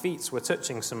that my feet were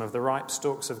touching some of the ripe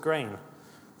stalks of grain.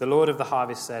 The Lord of the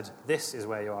harvest said, "This is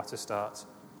where you are to start.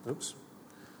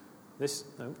 This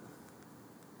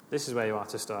is where you are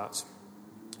to start.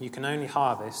 You can only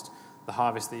harvest the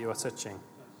harvest that you are touching.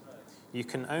 You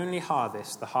can only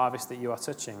harvest the harvest that you are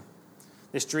touching.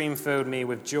 This dream filled me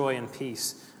with joy and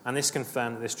peace, and this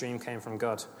confirmed that this dream came from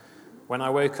God. When I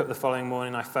woke up the following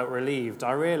morning, I felt relieved.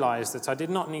 I realized that I did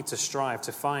not need to strive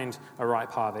to find a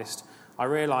ripe harvest. I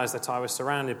realized that I was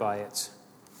surrounded by it.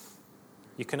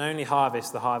 You can only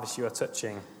harvest the harvest you are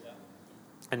touching,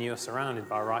 and you are surrounded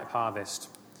by a ripe harvest.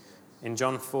 In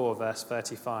John 4, verse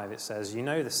 35, it says, "You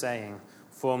know the saying,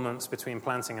 4 months between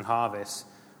planting and harvest.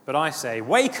 But I say,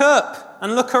 wake up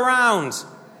and look around.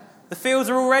 The fields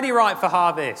are already ripe for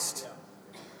harvest."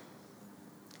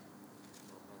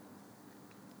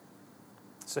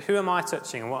 So who am I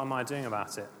touching and what am I doing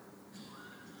about it?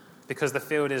 Because the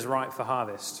field is ripe for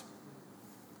harvest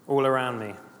all around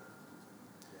me.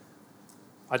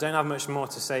 I don't have much more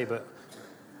to say, but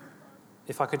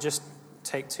if I could just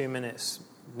take 2 minutes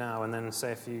now and then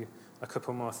say a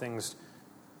couple more things.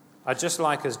 I'd just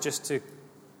like us just to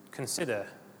consider,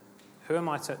 who am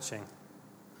I touching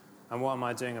and what am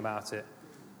I doing about it?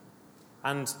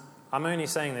 And I'm only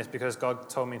saying this because God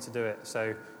told me to do it.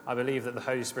 So I believe that the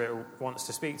Holy Spirit wants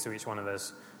to speak to each one of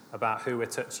us about who we're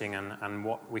touching and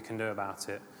what we can do about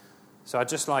it. So I'd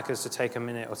just like us to take a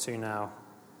minute or two now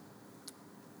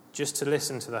just to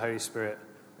listen to the Holy Spirit,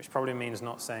 which probably means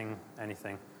not saying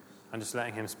anything, and just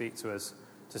letting him speak to us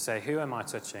to say, who am I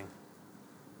touching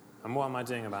and what am I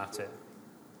doing about it?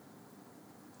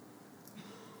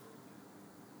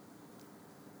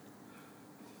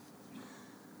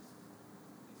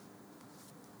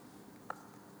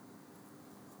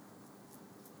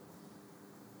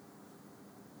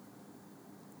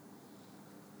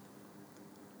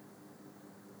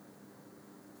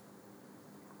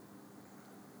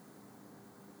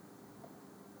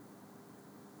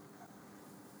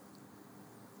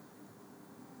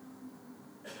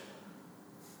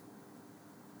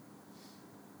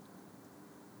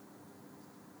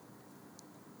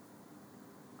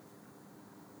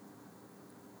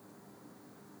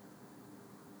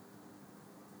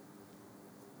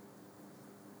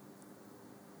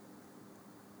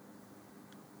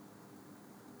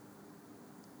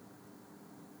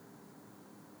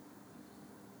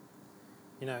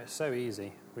 You know, it's so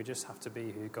easy. We just have to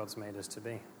be who God's made us to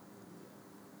be.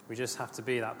 We just have to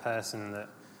be that person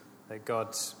that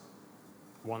God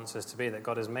wants us to be, that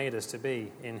God has made us to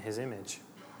be in his image.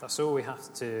 That's all we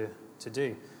have to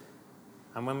do.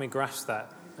 And when we grasp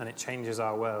that and it changes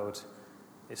our world,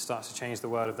 it starts to change the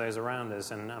world of those around us,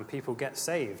 and people get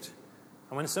saved.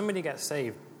 And when somebody gets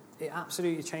saved, it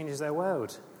absolutely changes their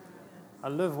world. I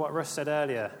love what Russ said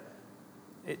earlier.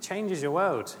 It changes your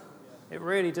world. It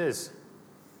really does.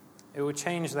 It will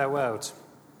change their world,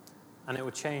 and it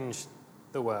will change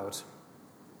the world.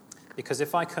 Because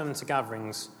if I come to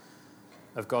gatherings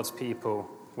of God's people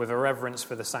with a reverence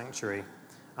for the sanctuary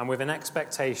and with an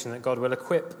expectation that God will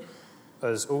equip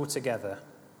us all together,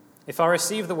 if I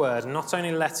receive the word and not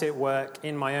only let it work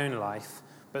in my own life,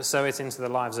 but sow it into the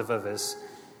lives of others,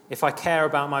 if I care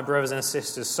about my brothers and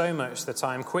sisters so much that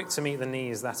I am quick to meet the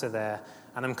needs that are there,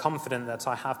 and am confident that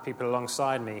I have people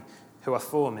alongside me who are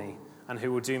for me, and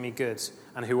who will do me good,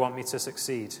 and who want me to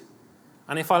succeed.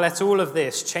 And if I let all of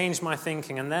this change my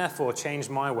thinking and therefore change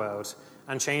my world,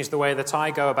 and change the way that I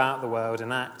go about the world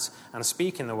and act and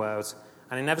speak in the world,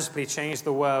 and inevitably change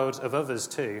the world of others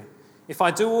too, if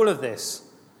I do all of this,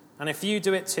 and if you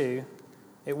do it too,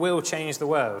 it will change the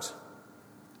world.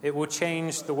 It will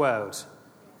change the world.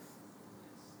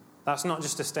 That's not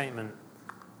just a statement.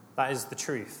 That is the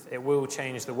truth. It will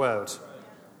change the world.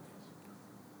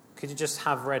 Could you just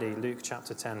have ready Luke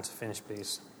chapter 10 to finish,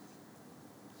 please?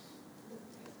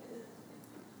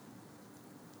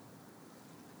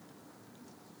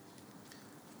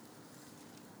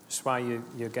 Just while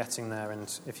you're getting there,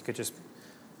 and if you could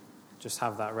just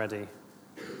have that ready.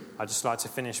 I'd just like to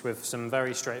finish with some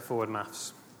very straightforward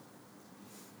maths.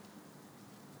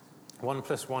 1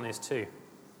 + 1 is 2.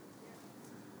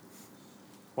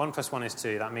 1 + 1 is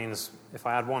 2. That means if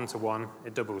I add 1 to 1,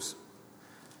 it doubles.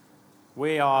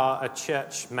 We are a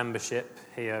church membership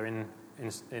here in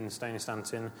Stony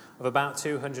Stanton of about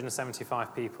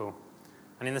 275 people.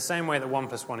 And in the same way that 1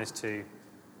 + 1 is 2,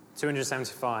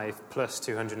 275 plus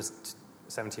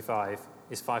 275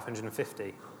 is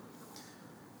 550.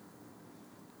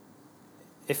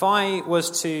 If I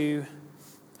was to,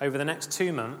 over the next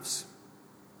 2 months,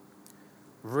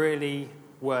 really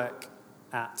work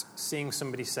at seeing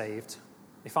somebody saved,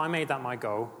 if I made that my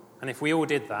goal, and if we all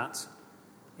did that,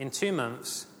 in 2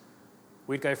 months,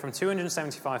 we'd go from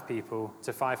 275 people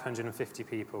to 550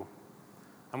 people.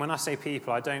 And when I say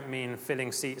people, I don't mean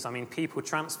filling seats. I mean people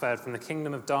transferred from the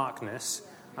kingdom of darkness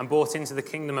and brought into the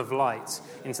kingdom of light,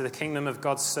 into the kingdom of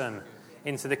God's Son,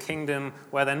 into the kingdom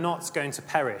where they're not going to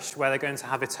perish, where they're going to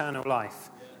have eternal life.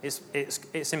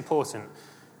 It's important.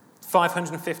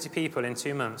 550 people in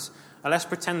 2 months. And let's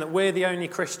pretend that we're the only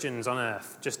Christians on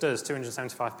earth, just us,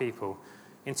 275 people.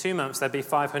 In 2 months, there'd be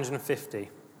 550.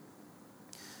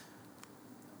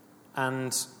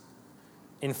 And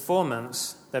in 4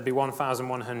 months, there'd be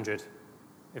 1,100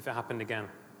 if it happened again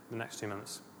the next 2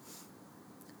 months.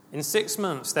 In 6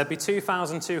 months, there'd be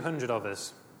 2,200 of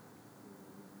us.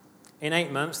 In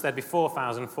 8 months, there'd be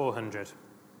 4,400.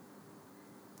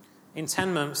 In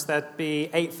 10 months, there'd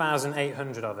be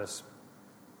 8,800 of us.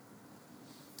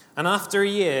 And after a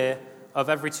year of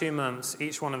every 2 months,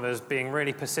 each one of us being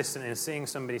really persistent in seeing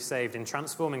somebody saved, in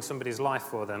transforming somebody's life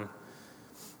for them,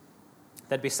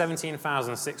 there'd be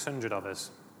 17,600 of us.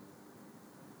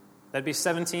 There'd be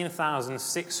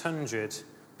 17,600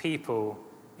 people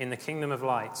in the kingdom of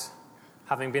light,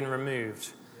 having been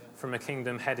removed from a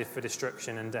kingdom headed for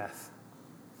destruction and death.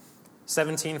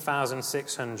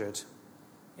 17,600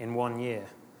 in 1 year.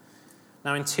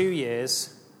 Now, in 2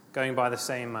 years, going by the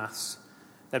same maths,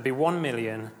 there'd be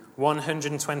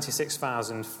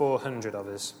 1,126,400 of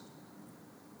us.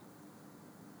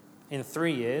 In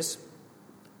 3 years,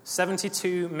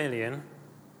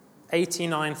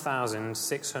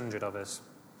 72,089,600 of us.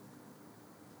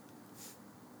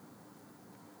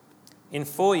 In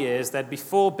 4 years, there'd be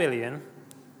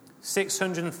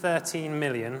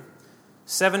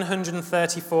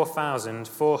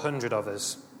 4,613,734,400 of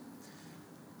us.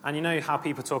 And you know how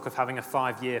people talk of having a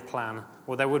 5-year plan?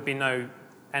 Well, there would be no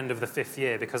end of the 5th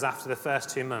year, because after the first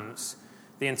 2 months,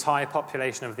 the entire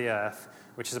population of the earth,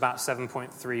 which is about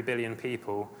 7.3 billion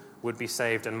people, would be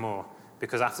saved and more,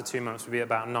 because after 2 months would be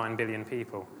about 9 billion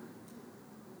people.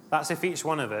 That's if each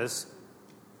one of us,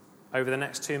 over the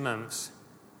next 2 months,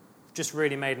 just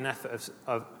really made an effort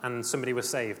and somebody was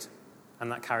saved,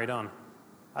 and that carried on.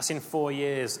 That's in 4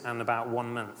 years and about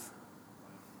 1 month.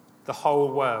 The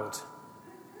whole world.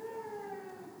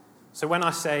 So when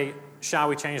I say, shall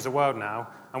we change the world now,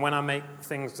 and when I make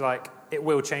things like, it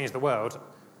will change the world,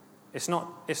 it's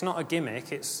not a gimmick,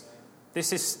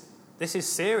 this is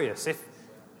serious.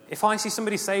 If I see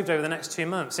somebody saved over the next 2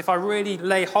 months, if I really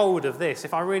lay hold of this,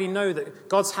 if I really know that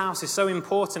God's house is so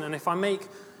important, and if I make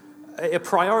a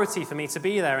priority for me to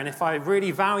be there, and if I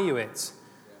really value it,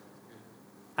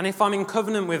 and if I'm in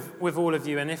covenant with all of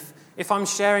you, and if I'm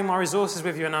sharing my resources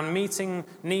with you, and I'm meeting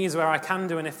needs where I can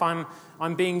do, and if I'm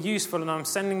being useful, and I'm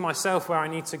sending myself where I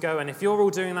need to go, and if you're all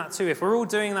doing that too, if we're all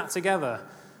doing that together,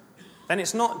 then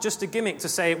it's not just a gimmick to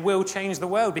say it will change the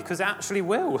world, because it actually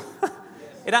will.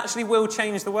 It actually will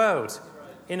change the world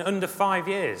in under 5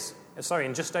 years.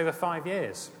 In just over 5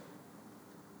 years.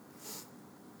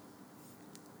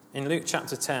 In Luke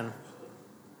chapter 10,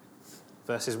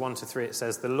 verses 1 to 3, it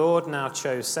says, "The Lord now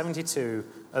chose 72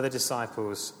 other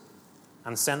disciples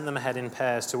and sent them ahead in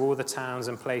pairs to all the towns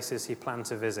and places he planned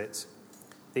to visit.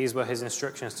 These were his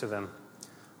instructions to them.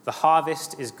 The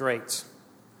harvest is great,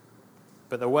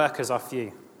 but the workers are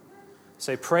few.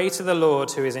 So pray to the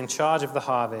Lord who is in charge of the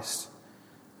harvest.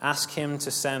 Ask him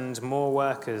to send more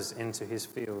workers into his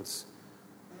fields."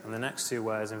 And the next 2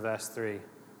 words in verse 3,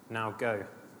 "Now go."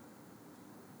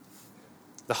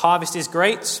 The harvest is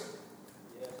great,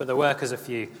 but the workers are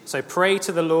few. So pray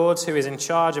to the Lord who is in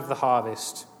charge of the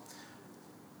harvest.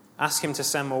 Ask him to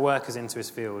send more workers into his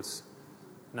fields.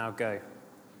 Now go.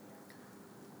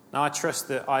 Now I trust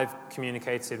that I've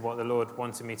communicated what the Lord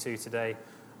wanted me to today.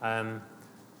 And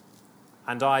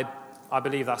I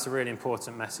believe that's a really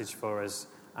important message for us.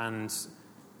 And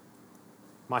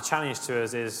my challenge to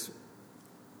us is,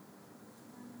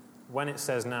 when it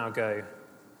says now go,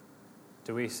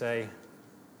 do we say,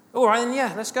 all right, then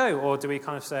yeah, let's go? Or do we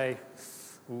kind of say,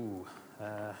 not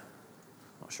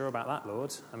sure about that,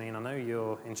 Lord. I mean, I know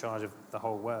you're in charge of the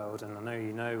whole world, and I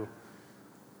know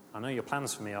your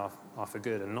plans for me are for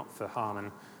good and not for harm,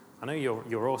 and I know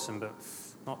you're awesome, but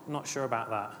not sure about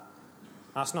that.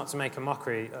 That's not to make a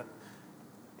mockery.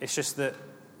 It's just that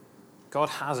God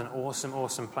has an awesome,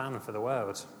 awesome plan for the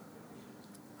world.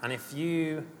 And if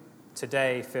you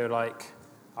today feel like,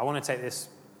 I want to take this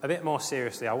a bit more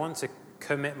seriously, I want to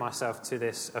commit myself to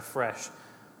this afresh,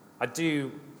 I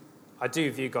do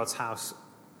view God's house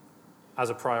as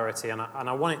a priority, and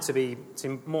I want it to be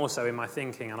more so in my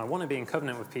thinking, and I want to be in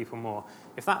covenant with people more.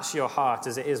 If that's your heart,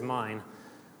 as it is mine,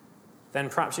 then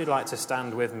perhaps you'd like to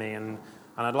stand with me, and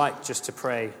I'd like just to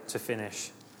pray to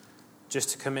finish, just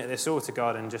to commit this all to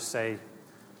God and just say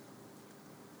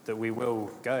that we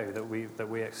will go, that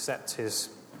we accept his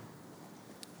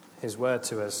his word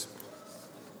to us.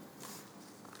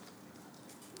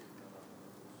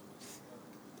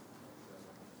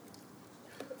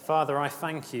 Father, I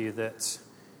thank you that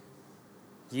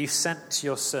you sent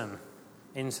your Son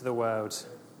into the world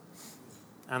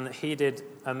and that he did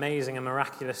amazing and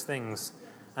miraculous things.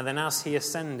 And then as he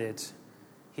ascended,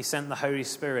 he sent the Holy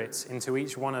Spirit into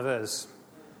each one of us,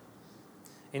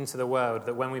 into the world,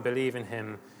 that when we believe in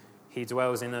him, he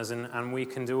dwells in us and we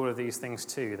can do all of these things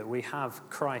too, that we have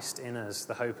Christ in us,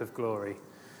 the hope of glory,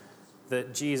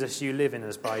 that Jesus, you live in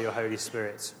us by your Holy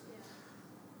Spirit.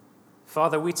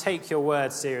 Father, we take your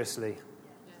word seriously.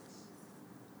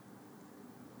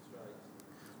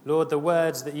 Lord, the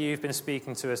words that you've been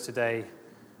speaking to us today,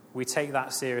 we take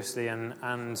that seriously.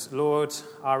 And Lord,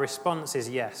 our response is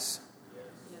yes.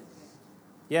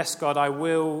 Yes, God, I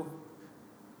will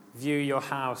view your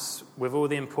house with all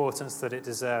the importance that it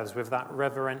deserves, with that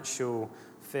reverential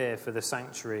fear for the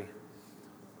sanctuary.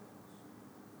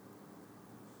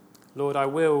 Lord, I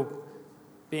will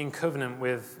be in covenant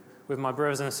with my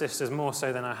brothers and sisters more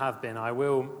so than I have been. I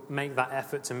will make that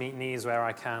effort to meet needs where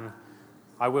I can.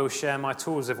 I will share my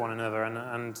tools with one another,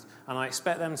 and I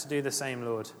expect them to do the same,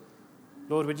 Lord.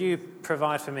 Lord, would you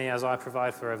provide for me as I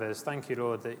provide for others? Thank you,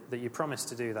 Lord, that you promised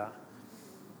to do that.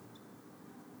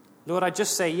 Lord, I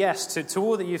just say yes to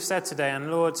all that you've said today, and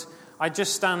Lord, I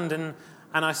just stand and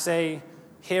I say,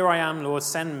 here I am, Lord,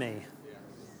 send me.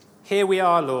 Here we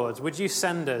are, Lord, would you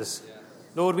send us?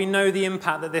 Lord, we know the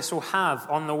impact that this will have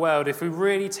on the world if we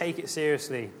really take it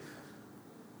seriously.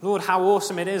 Lord, how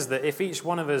awesome it is that if each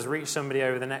one of us reached somebody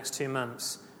over the next 2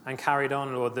 months and carried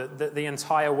on, Lord, that the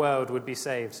entire world would be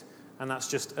saved. And that's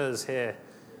just us here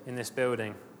in this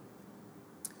building.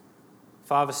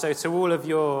 Father, so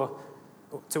to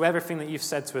everything that you've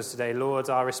said to us today, Lord,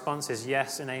 our response is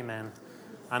yes and amen.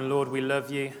 And Lord, we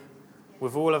love you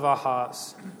with all of our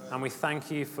hearts, and we thank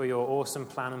you for your awesome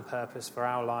plan and purpose for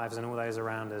our lives and all those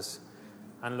around us.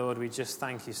 And Lord, we just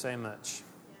thank you so much.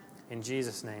 In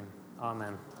Jesus' name,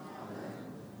 amen.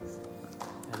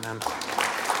 Amen.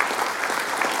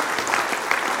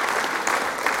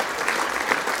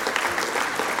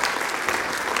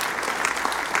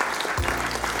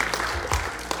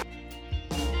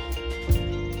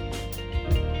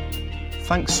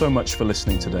 Thanks so much for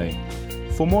listening today.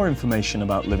 For more information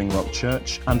about Living Rock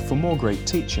Church and for more great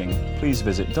teaching, please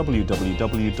visit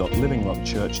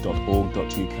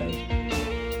www.livingrockchurch.org.uk.